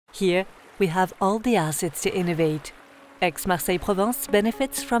Here, we have all the assets to innovate. Aix-Marseille-Provence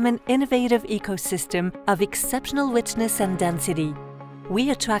benefits from an innovative ecosystem of exceptional richness and density.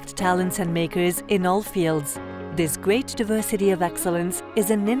 We attract talents and makers in all fields. This great diversity of excellence is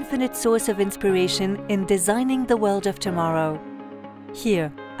an infinite source of inspiration in designing the world of tomorrow.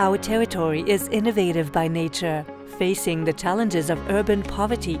 Here, our territory is innovative by nature. Facing the challenges of urban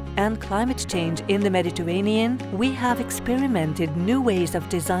poverty and climate change in the Mediterranean, we have experimented new ways of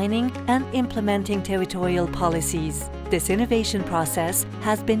designing and implementing territorial policies. This innovation process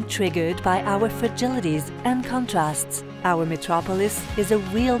has been triggered by our fragilities and contrasts. Our metropolis is a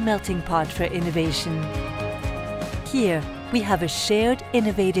real melting pot for innovation. Here, we have a shared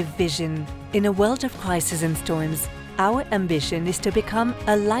innovative vision. In a world of crises and storms, our ambition is to become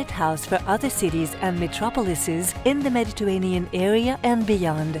a lighthouse for other cities and metropolises in the Mediterranean area and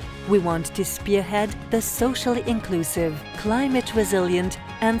beyond. We want to spearhead the socially inclusive, climate resilient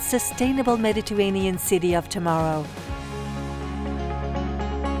and sustainable Mediterranean city of tomorrow.